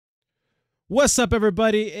What's up,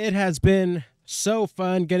 everybody? It has been so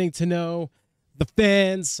fun getting to know the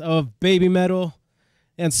fans of Baby Metal.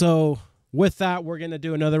 And so with that, we're going to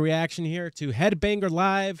do another reaction here to Headbanger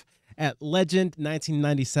Live at Legend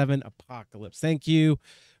 1997 Apocalypse. Thank you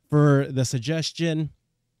for the suggestion.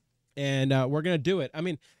 And we're going to do it. I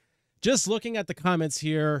mean, just looking at the comments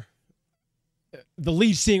here, the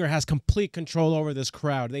lead singer has complete control over this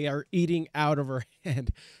crowd. They are eating out of her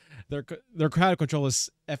hand. Their crowd control is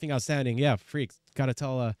effing outstanding. Yeah, freaks. Gotta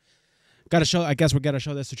tell. Gotta show. I guess we gotta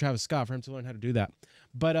show this to Travis Scott for him to learn how to do that.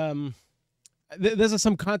 But this is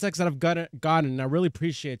some context that I've gotten, and I really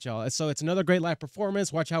appreciate y'all. So it's another great live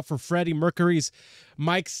performance. Watch out for Freddie Mercury's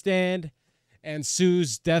mic stand and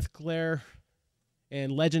Sue's death glare.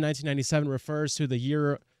 And Legend 1997 refers to the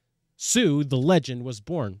year Sue, the legend, was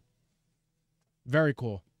born. Very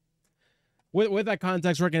cool. With that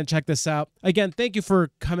context, we're going to check this out. Again, thank you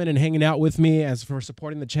for coming and hanging out with me, as for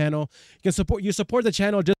supporting the channel. You can support the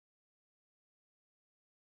channel. Just,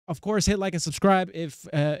 of course, hit like and subscribe if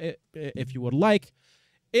you would like.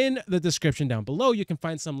 In the description down below, you can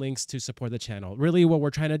find some links to support the channel. Really, what we're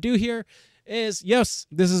trying to do here is, yes,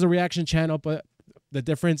 this is a reaction channel, but the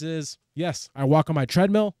difference is, yes, I walk on my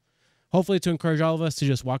treadmill, hopefully to encourage all of us to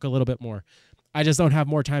just walk a little bit more. I just don't have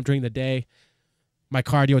more time during the day. My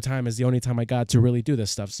cardio time is the only time I got to really do this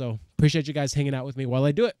stuff. So appreciate you guys hanging out with me while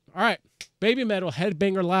I do it. All right, Baby Metal,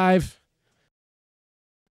 Headbanger Live.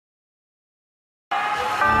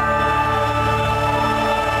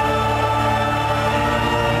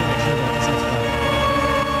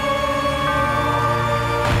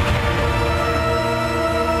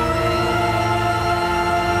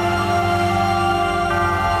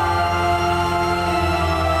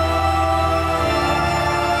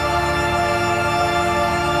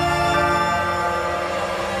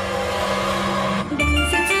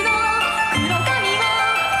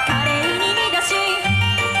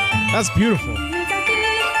 That's beautiful.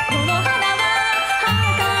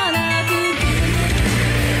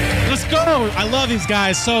 Let's go. I love these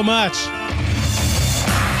guys so much.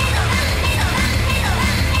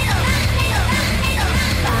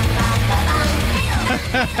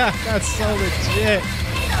 That's so legit.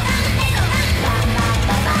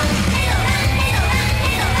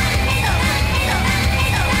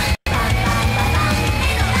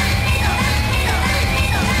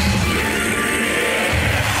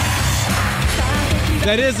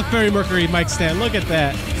 That is a Freddie Mercury mic stand. Look at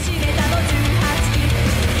that.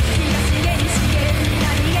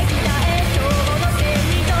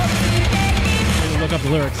 Look up the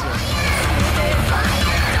lyrics here.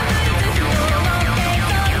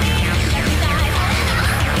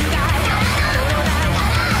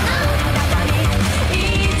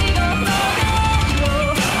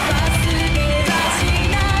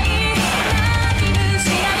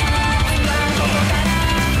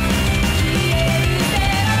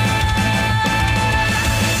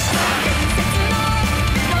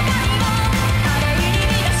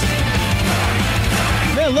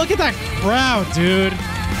 Look at that crowd, dude.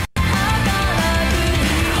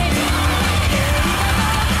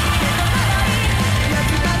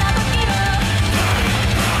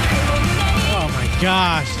 Oh my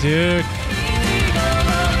gosh, dude.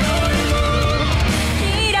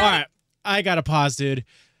 All right, I gotta pause, dude.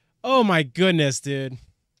 Oh my goodness, dude.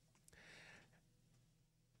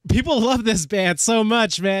 People love this band so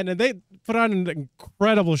much, man, and they put on an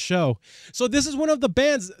incredible show. So this is one of the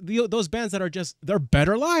bands, those bands that are just, they're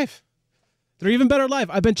better live. They're even better live.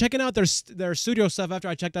 I've been checking out their studio stuff after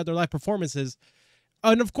I checked out their live performances.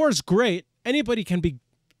 And of course, great. Anybody can be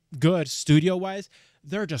good studio-wise.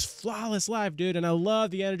 They're just flawless live, dude. And I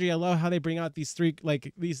love the energy. I love how they bring out these three,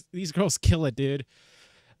 like, these girls kill it, dude.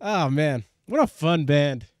 Oh, man. What a fun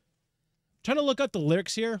band. I'm trying to look up the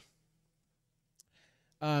lyrics here.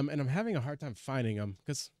 And I'm having a hard time finding them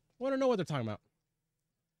because I want to know what they're talking about.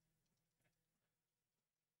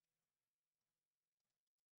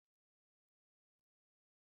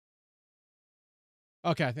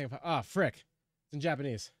 Okay, I think frick. It's in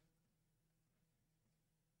Japanese.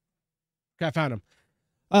 Okay, I found them.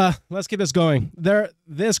 Let's keep this going.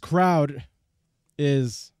 This crowd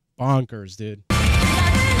is bonkers, dude.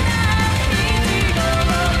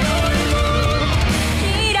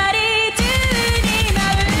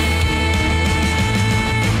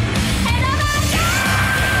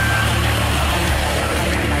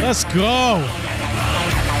 Let's go.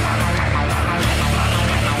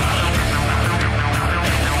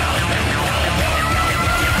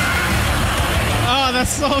 Oh,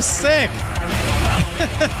 that's so sick.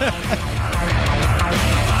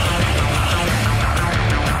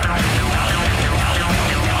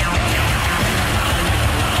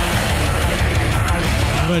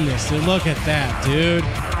 goodness, dude. Look at that, dude.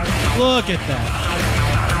 Look at that.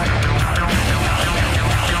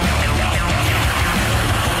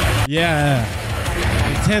 Yeah.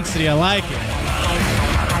 Intensity, I like it.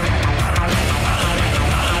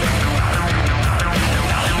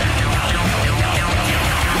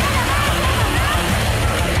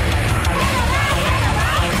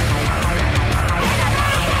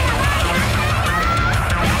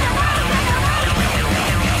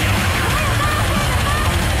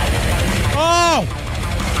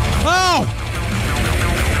 Oh!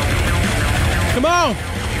 Come on!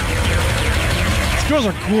 These girls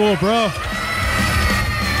are cool, bro.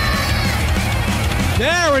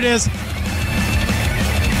 There it is.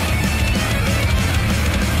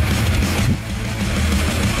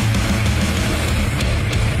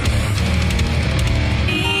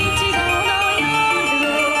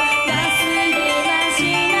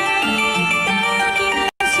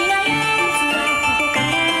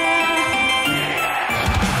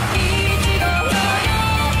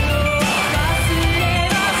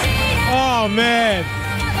 Oh, man.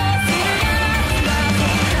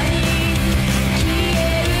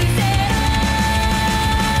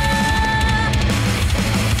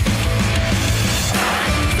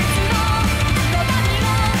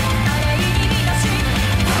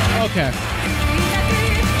 Okay.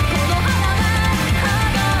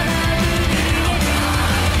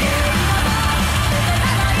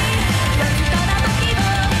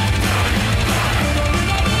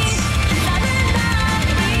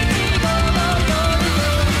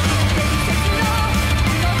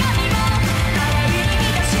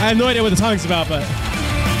 I have no idea what the song's about, but...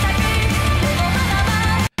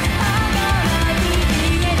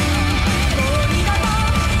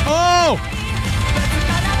 Oh!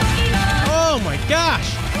 Oh my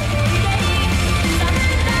gosh!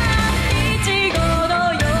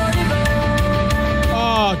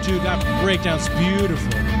 Oh, dude, that breakdown's beautiful.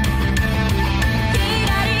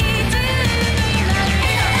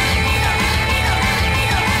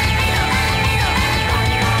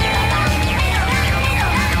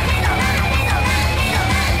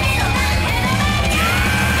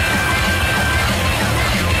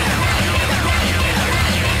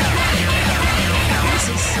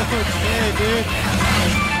 Okay, dude.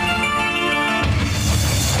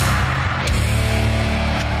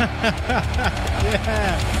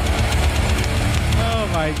 Yeah. Oh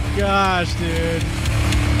my gosh, dude.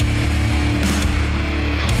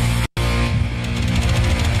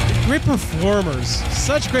 Great performers.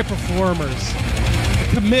 Such great performers. The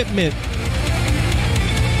commitment.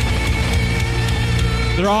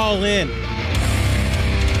 They're all in.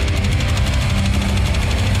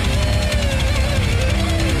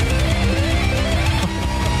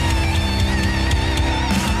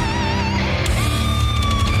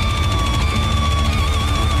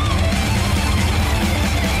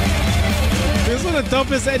 This is one of the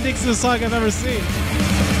dopest endings to a song I've ever seen.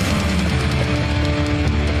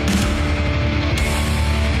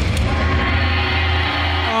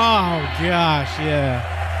 Oh gosh, yeah.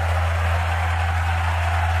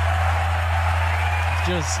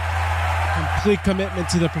 Just complete commitment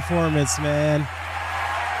to the performance, man.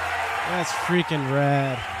 That's freaking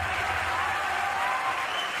rad.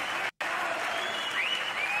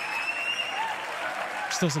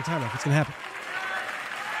 Still some time left. What's gonna happen?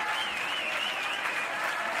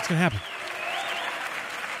 What's gonna happen?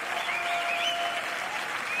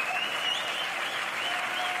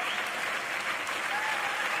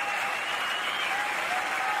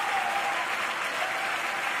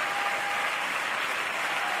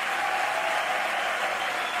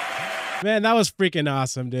 Man, that was freaking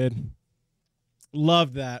awesome, dude.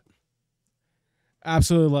 Loved that.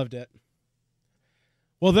 Absolutely loved it.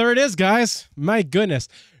 Well, there it is, guys. My goodness.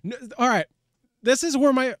 All right. This is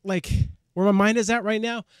where my mind is at right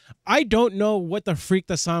now. I don't know what the freak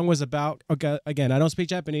the song was about. Okay, again, I don't speak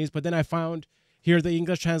Japanese, but then I found here the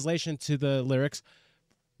English translation to the lyrics.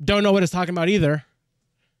 Don't know what it's talking about either.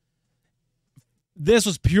 This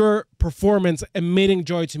was pure performance emitting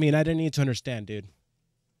joy to me, and I didn't need to understand, dude.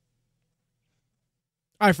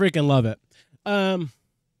 I freaking love it. On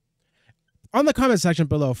the comment section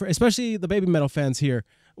below, for especially the baby metal fans here,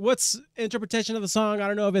 what's interpretation of the song? I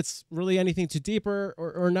don't know if it's really anything too deeper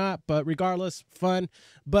or not, but regardless, fun.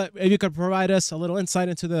 But if you could provide us a little insight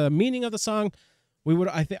into the meaning of the song,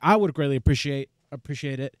 I would greatly appreciate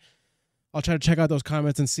it. I'll try to check out those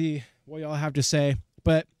comments and see what y'all have to say.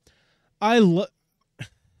 But I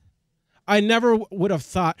never would have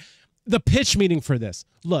thought the pitch meeting for this.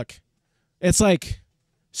 Look, it's like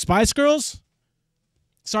Spice Girls.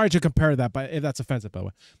 Sorry to compare that, but if that's offensive, by the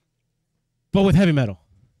way. But with heavy metal.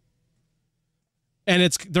 and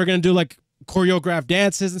they're gonna do like choreographed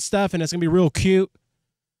dances and stuff, and it's gonna be real cute,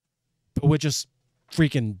 but with just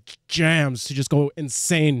freaking jams to just go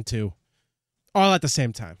insane to, all at the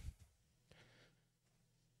same time.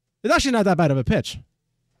 It's actually not that bad of a pitch.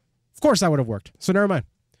 Of course, that would have worked. So never mind.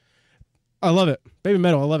 I love it, Baby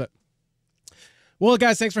Metal. I love it. Well,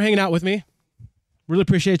 guys, thanks for hanging out with me. Really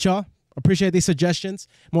appreciate y'all. Appreciate these suggestions.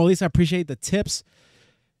 Well, at least I appreciate the tips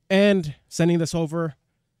and sending this over.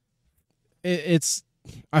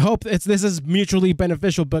 I hope this is mutually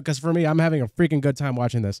beneficial, because for me, I'm having a freaking good time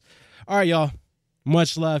watching this. All right, y'all.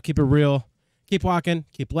 Much love. Keep it real. Keep walking.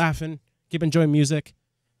 Keep laughing. Keep enjoying music.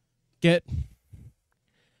 Get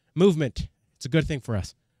movement. It's a good thing for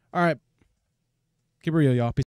us. All right. Keep it real, y'all. Peace.